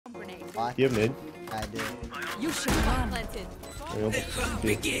Watch. You have mid? I do. You should have planted.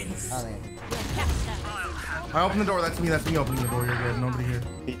 Begins. I opened the door. That's me opening the door. You're good. Nobody here.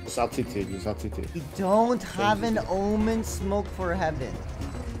 He's out CT. He's out CT. We don't have an omen smoke for heaven.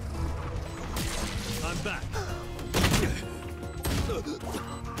 I'm back.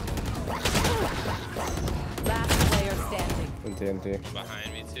 Last player standing. NT.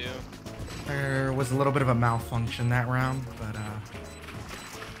 Behind me too. There was a little bit of a malfunction that round, but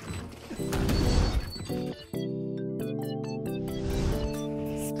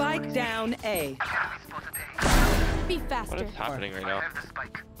Spike down A. Be faster. What is happening right now?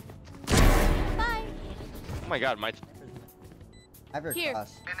 Bye. Oh my god, my I have your Here.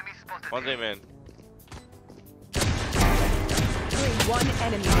 cross. one's aim in. One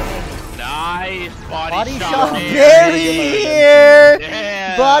enemy remaining. Nice Body shot shot, Barry here.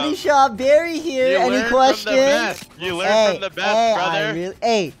 Damn. Body shot Barry here. You Any learned questions? From the best. You learned from the best, brother.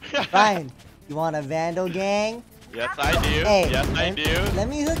 Hey, Ryan, you want a Vandal gang? Yes, I do. Hey, yes, I do. Let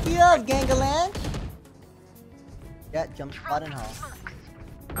me hook you up, Gangaland. Yeah, jump spot and hall.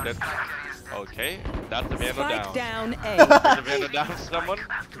 That's, okay, that's the vandal Spike down. down A. There's a vandal down to someone.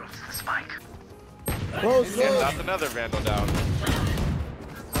 Close, And close. that's another vandal down.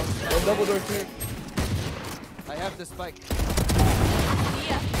 One double door clear. I have the spike.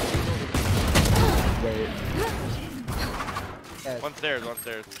 Wait. Yeah. One stairs, one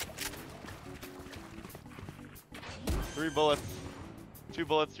stairs. 3 bullets. 2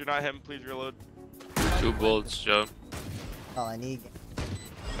 bullets, you're not him, please reload. 2 bullets, Joe. All I need.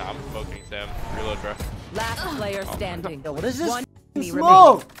 Nah, I'm smoking, Sam. Reload, bro. Last player standing. Yo, what is this One enemy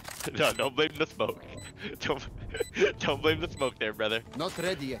smoke? No, don't blame the smoke. Don't blame the smoke there, brother. Not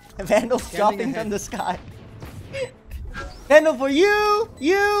ready yet. Vandal's Scanning dropping ahead. from the sky. Vandal for you,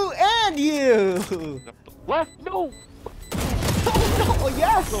 you, and you. What? No! Oh,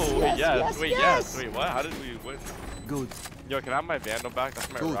 yes. Oh, wait, yes. Wait, yes. yes. Wait, what? How did we win? Good. Yo, can I have my vandal back?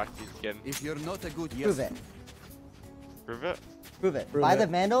 That's my Good. Rocky skin. If you're not a good Prove yes. it. Prove it? Prove it. Prove Buy it. the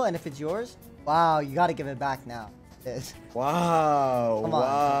Vandal, and if it's yours, wow, you gotta give it back now. It is. Wow. Come on.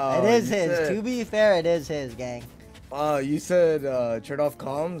 Wow. It is You his. said- To be fair, it is his, gang. Wow, you said turn off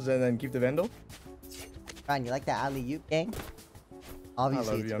comms and then keep the Vandal? Ryan, you like that alley-oop, gang? Obviously,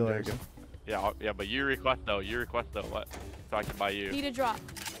 I love it's you, I'm yours. joking. Yeah, but you request though. You request though. What? So I can buy you. Need a drop.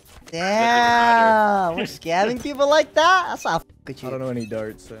 Damn, we're scamming people like that? That's not with you. I don't know any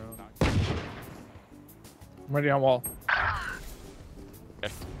darts, so. I'm ready on wall.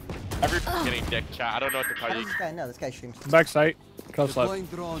 Everyone's getting dick chat. I don't know what to How tell does you. this guy know? This guy streams. Back sight. Close left. Deploying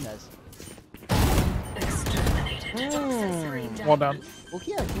drone. Does. Wall down.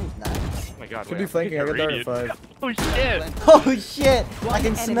 Okay, our team's nice. Oh my god. Could wait, be flanking, I got dart in read 5. it. Oh shit! Oh shit! I can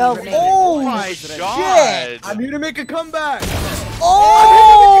enemy smell. remaining. Oh Oh my shit! god! I'm here to make a comeback!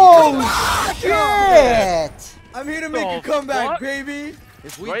 Oh shit! I'm here to make a The comeback, fuck? baby!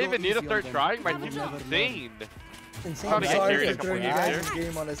 If Do I go even need to easy start on them, trying? My they will team's never learn. insane. Insane. How I'm to get sorry carried for a couple throwing you years guys there. this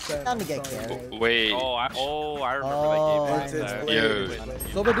game on a set. Time to I'm get sorry. carried. Wait. Oh, I remember Oh, that It's game. played. Yo. It's played.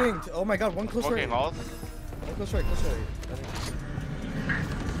 Silver dinged. Oh my god, one close Smoking right. halls. One close right, close right. I think.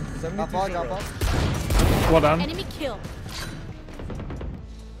 72 Drop ball, drop silver. ball. Wall down. Enemy kill.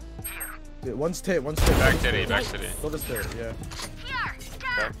 Yeah, one's tit, one's tit. Back city, back city. Silver tit, yeah.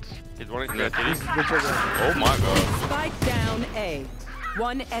 Okay. He's one in Yeah. the city. Good job. Oh my god. Spike down A.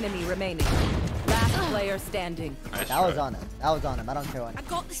 One enemy remaining. Last player standing. Nice That was try. on him. That was on him. I don't care what. I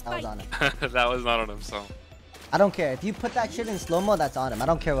got the That was spike. on him. That was not on himself. I don't care. If you put that shit in slow-mo, that's on him. I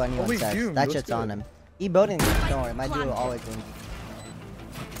don't care what anyone Holy says. fume, That let's shit's go. on him. He building this. Don't worry. My duo always wins.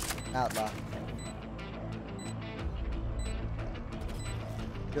 Outlaw.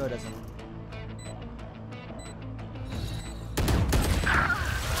 Duo doesn't.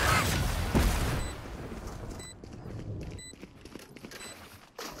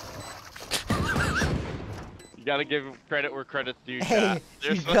 You gotta give credit where credit's due. Hey, chat. you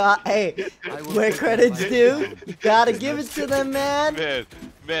There's got. Hey, I will where take credits my- due, you gotta give it to them, man.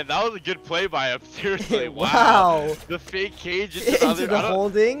 Man, that was a good play by him. Seriously, wow. Wow. The fake cage into the Into other. the I don't-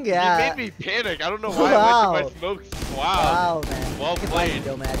 holding, You yeah. made me panic. I don't know why I Wow. went to my smokes. Wow. Wow, man. Well Good played.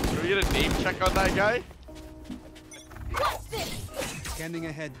 fight, Domag. Can we get a name check on that guy? Scanning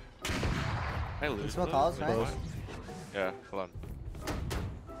ahead. I lose. Smoke those? calls, right? Yeah, hold on.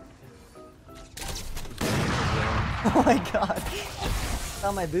 Oh my god.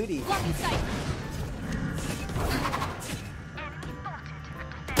 Found my booty.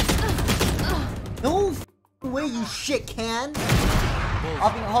 No f***ing way, you shit can.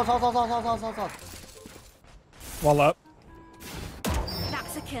 Halt. Wall up.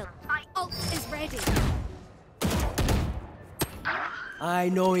 That's a kill. My ult is ready. I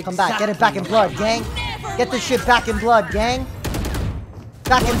know exactly. Come back, get it back in blood, gang. Get this shit back in blood, gang.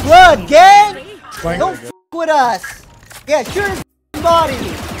 Back in blood, gang. Don't f with us. Yeah, shoot his body.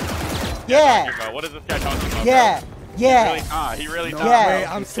 Yeah. What is this guy talking about? Yeah. Yeah. He really Yeah. Wait,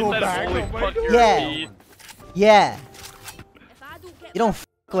 I'm so back. Yeah. Yeah. You don't f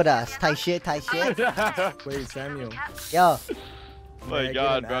with us. Tight shit, tight shit. Wait, Samuel. Yo. Oh my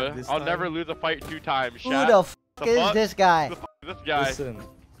god, bro. I'll never lose a fight 2 times. Who the f is this guy? Who the f is this guy? Listen,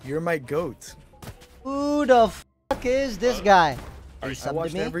 you're my goat. Who the f is this guy? Are you I subbed to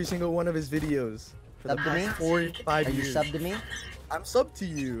watched me? every single one of his videos for the Sub to me? past 4 to 5 Are you years. subbed to me? I'm sub to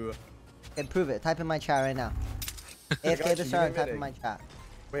you. Okay, prove it. Type in my chat right now. AFK the star and type in my chat.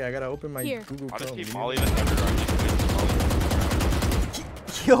 Wait, I gotta open my Here. Google I'll just Chrome. keep molly this underground.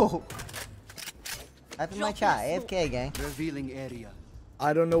 Yo. Type in my chat. AFK gang. Revealing area.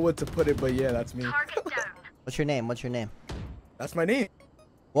 I don't know what to put it, but yeah, that's me. What's your name? What's your name? That's my name.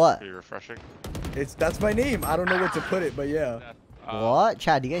 What? Pretty refreshing. That's my name. I don't know what to put it, but yeah. What?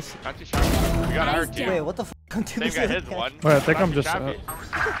 Chad, do you guys? Can't you shout? We got our team. Wait, what the f? Same guy his one. Wait, I think I'm just. No,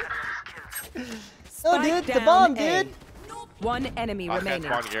 Spike dude, the down bomb, A. dude. One enemy Can't remaining.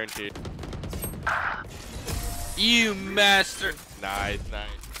 spawn guaranteed. You master. Nice.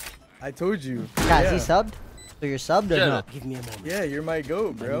 I told you. Chad, yeah. is he subbed? So you're subbed or Shut no? up. Yeah, you're my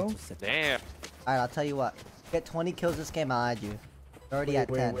goat, bro. Damn. Alright, I'll tell you what. Get 20 kills this game, I'll add you. You're already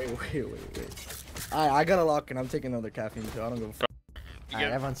at 10. Wait. Alright, I gotta lock in. I'm taking another caffeine too. I don't go.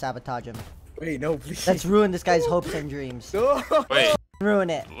 Alright, everyone sabotage him. Wait, no, please. Let's ruin this guy's hopes and dreams. No. Wait. Ruin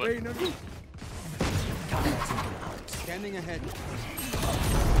it. Wait, no. Scanning ahead.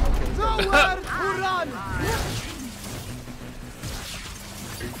 Oh my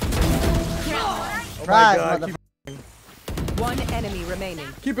Rise, god, One enemy remaining.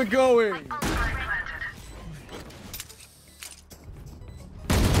 keep it going.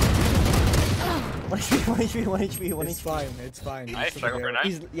 One HP. It's fine. It's fine. Nice, It's should I go for a knife?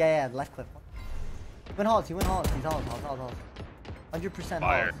 He's, yeah, left click. He went halls, He's halls. 100%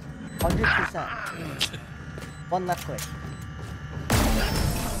 Fire. halls. 100%. One left click.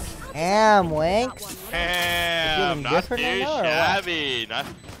 Damn, Wanks. Damn, feeling not different too right now, or what? shabby. Not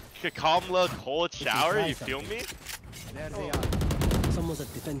a calm little cold shower, you feel me? There they are. Someone's a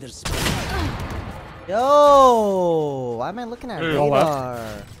defender's. Yo, why am I looking at Hey, all radar? You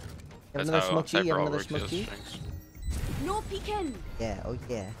have That's another how smoke key? You have Cypher another works, smoke yes, key? thanks. No peeking. Yeah, oh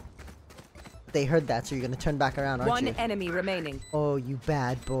yeah. They heard that, so you're gonna turn back around, aren't One you? enemy remaining. Oh, you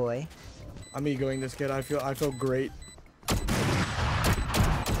bad boy. I'm egoing this kid. I feel great.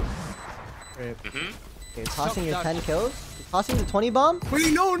 Great. You're tossing your 10 kills? You're tossing the 20 bomb?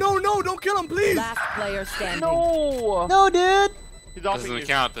 Wait, no, don't kill him, please. Last player standing. No, dude! He's off Doesn't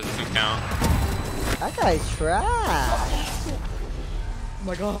count. Doesn't count. That guy's trash. Oh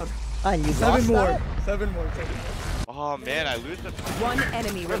my god. And you 7 lost more. that? 7 more. Oh man, I lose the. One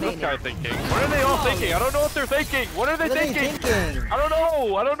enemy What is this remaining. guy thinking? What are they all thinking? I don't know what they're thinking. What are they What are they thinking? thinking? I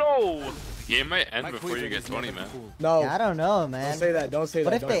don't know. The game might end before you get 20, man. No. Yeah, I don't know, man. Don't say that. Don't say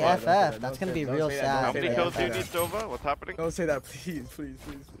What that. if they don't say that, FF? don't That's say gonna that, be don't real say that, sad. How don't many say kills that, do you don't need, say Silva? What's happening? that. Don't say that, please.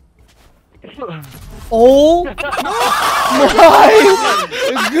 Oh my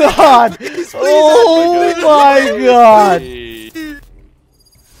god! Oh my god!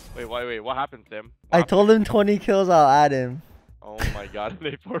 Wait, what happened, Tim? I told him 20 kills, I'll add him. Oh my god,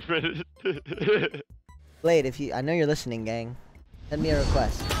 they forfeited. Blade, if you, I know you're listening, gang. Send me a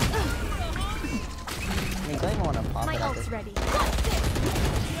request. I mean, don't even want to pop My it at ult's this. ready.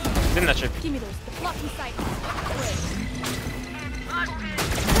 In that chip. Give me those. Blocking sight.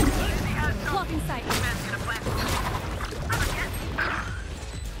 Blocking sight.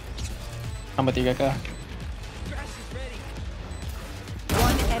 I'm with you, Gekka.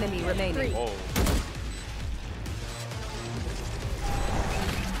 One enemy remaining. Oh.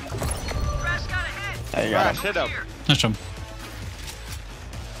 There you go. Crash, hit him. Touch him.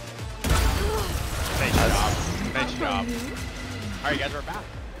 Nice job. Alright, guys, we're back.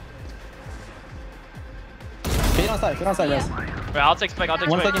 Feed on side, guys. Wait, I'll take spike,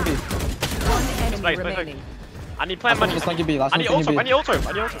 One second B. One enemy Spike. remaining. I need plan Last money. one's flanking B. Last I one's need flanking ultra, B.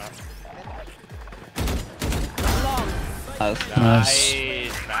 I need ultra. Nice.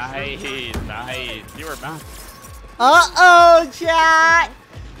 You were back. Uh-oh, chat!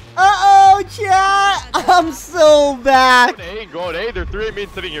 Uh-oh, chat! I'm so back! Go on A. There are 3 main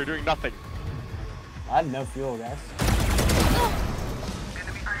sitting here doing nothing. I have no fuel, guys.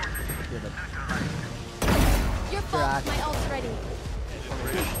 Your fault. My ult's ready.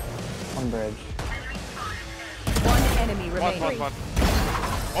 One bridge. One enemy remaining. One.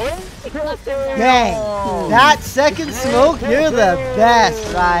 Gang, that second smoke, you're the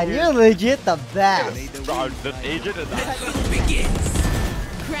best, Ryan. You're legit the best. Bro, this agent is not.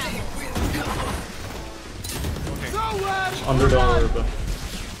 Under the orb.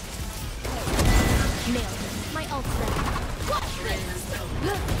 My ult's ready.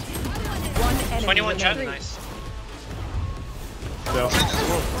 One enemy 21 chat, remaining. nice. So,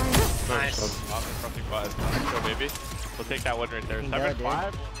 Nice. roughly 5. So maybe we'll take that one right there.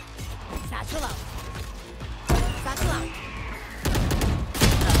 7-5. Satchel out. Satchel out.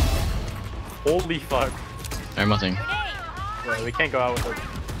 Holy fuck. I'm nothing. Yeah, we can't go out with it.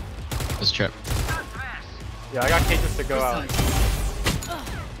 This trip. Yeah, I got cases to go out.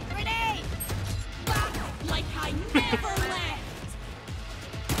 Grenade! Like I never left.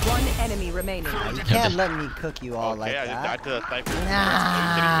 One enemy remaining. You can't let me cook you all like I just that. died to the sniper.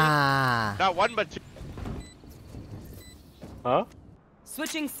 Nah. Not one, but 2. Huh?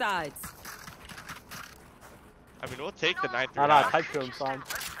 Switching sides. I mean, we'll take the 9-3. Nah, type to him, son.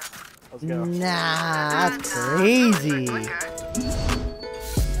 Let's go. Nah, that's crazy.